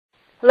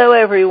Hello,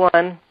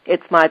 everyone.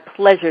 It's my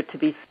pleasure to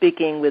be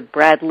speaking with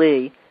Brad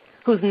Lea,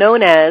 who's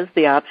known as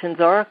the Options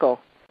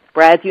Oracle.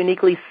 Brad's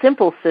uniquely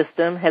simple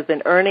system has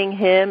been earning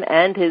him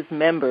and his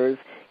members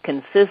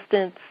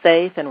consistent,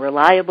 safe, and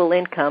reliable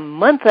income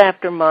month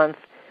after month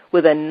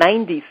with a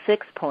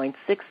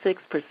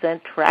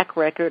 96.66% track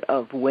record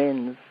of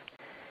wins.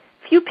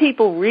 Few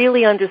people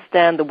really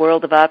understand the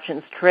world of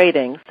options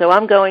trading, so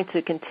I'm going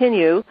to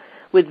continue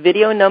with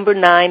video number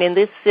 9 in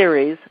this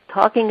series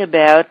talking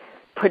about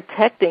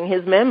protecting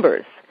his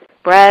members.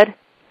 Brad,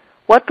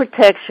 what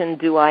protection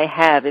do I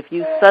have if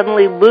you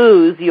suddenly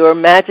lose your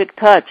magic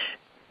touch?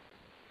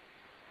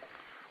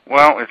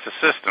 Well, it's a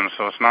system,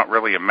 so it's not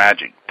really a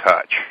magic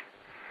touch.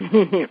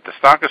 If the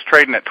stock is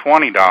trading at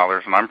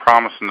 $20 and I'm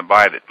promising to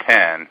buy it at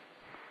 10,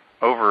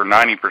 over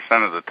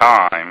 90% of the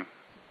time,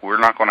 we're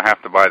not going to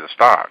have to buy the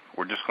stock.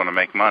 We're just going to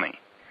make money.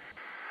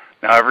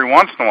 Now, every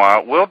once in a while,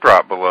 it will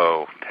drop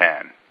below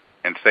 10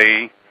 and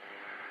say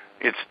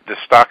the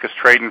stock is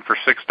trading for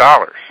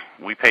 $6.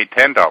 We paid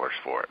 $10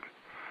 for it.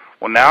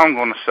 Well, now I'm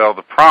going to sell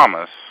the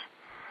promise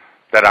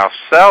that I'll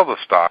sell the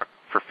stock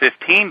for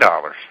 $15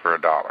 for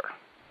 $1.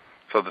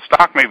 So the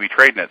stock may be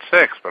trading at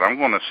 6, but I'm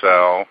going to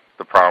sell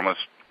the promise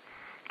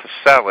to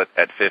sell it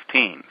at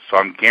 15. So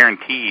I'm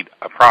guaranteed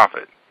a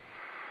profit.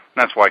 And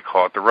that's why I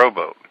call it the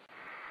rowboat.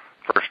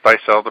 First, I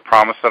sell the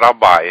promise that I'll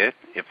buy it.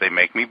 If they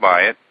make me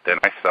buy it, then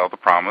I sell the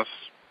promise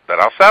that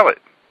I'll sell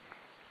it,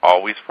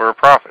 always for a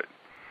profit.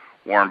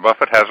 Warren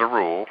Buffett has a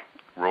rule.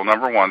 Rule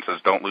number 1 says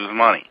don't lose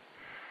money.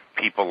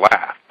 People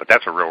laugh, but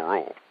that's a real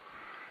rule.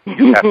 You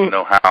just have to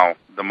know how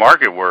the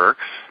market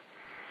works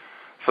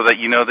so that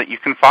you know that you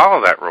can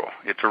follow that rule.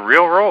 It's a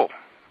real rule.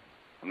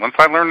 Once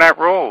I learned that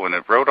rule and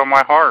it wrote on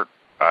my heart,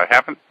 I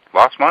haven't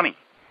lost money.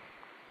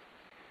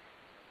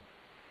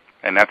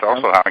 And that's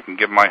also how I can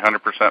give my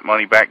 100%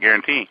 money back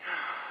guarantee.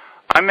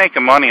 I'm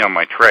making money on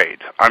my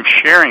trades. I'm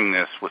sharing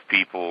this with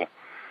people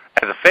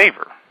as a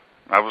favor.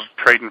 I was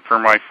trading for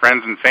my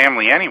friends and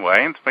family anyway,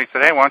 and somebody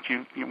said, hey, why don't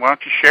you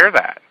share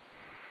that?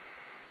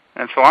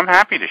 And so I'm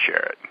happy to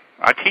share it.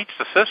 I teach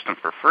the system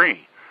for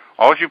free.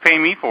 All you pay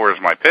me for is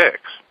my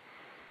picks.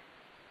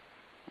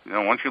 You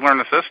know, once you learn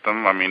the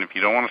system, I mean, if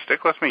you don't want to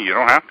stick with me, you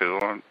don't have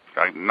to.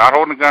 I'm not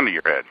holding a gun to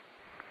your head.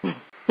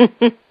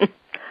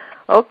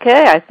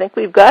 Okay, I think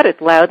we've got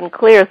it loud and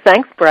clear.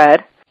 Thanks,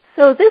 Brad.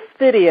 So this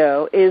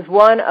video is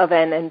one of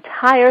an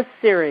entire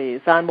series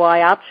on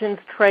why options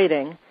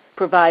trading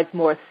provides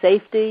more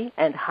safety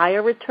and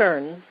higher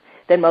returns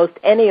than most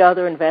any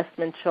other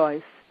investment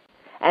choice.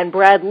 And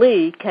Brad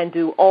Lea can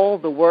do all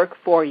the work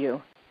for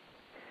you.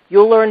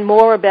 You'll learn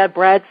more about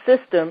Brad's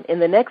system in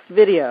the next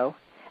video,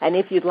 and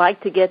if you'd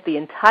like to get the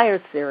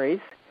entire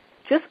series,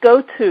 just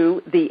go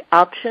to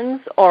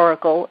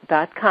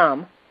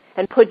theoptionsoracle.com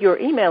and put your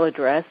email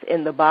address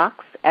in the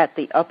box at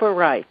the upper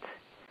right.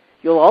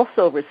 You'll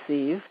also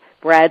receive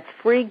Brad's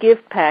free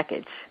gift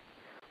package.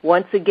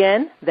 Once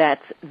again,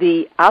 that's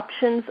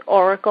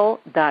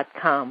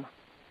theoptionsoracle.com.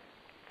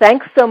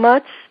 Thanks so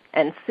much,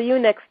 and see you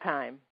next time.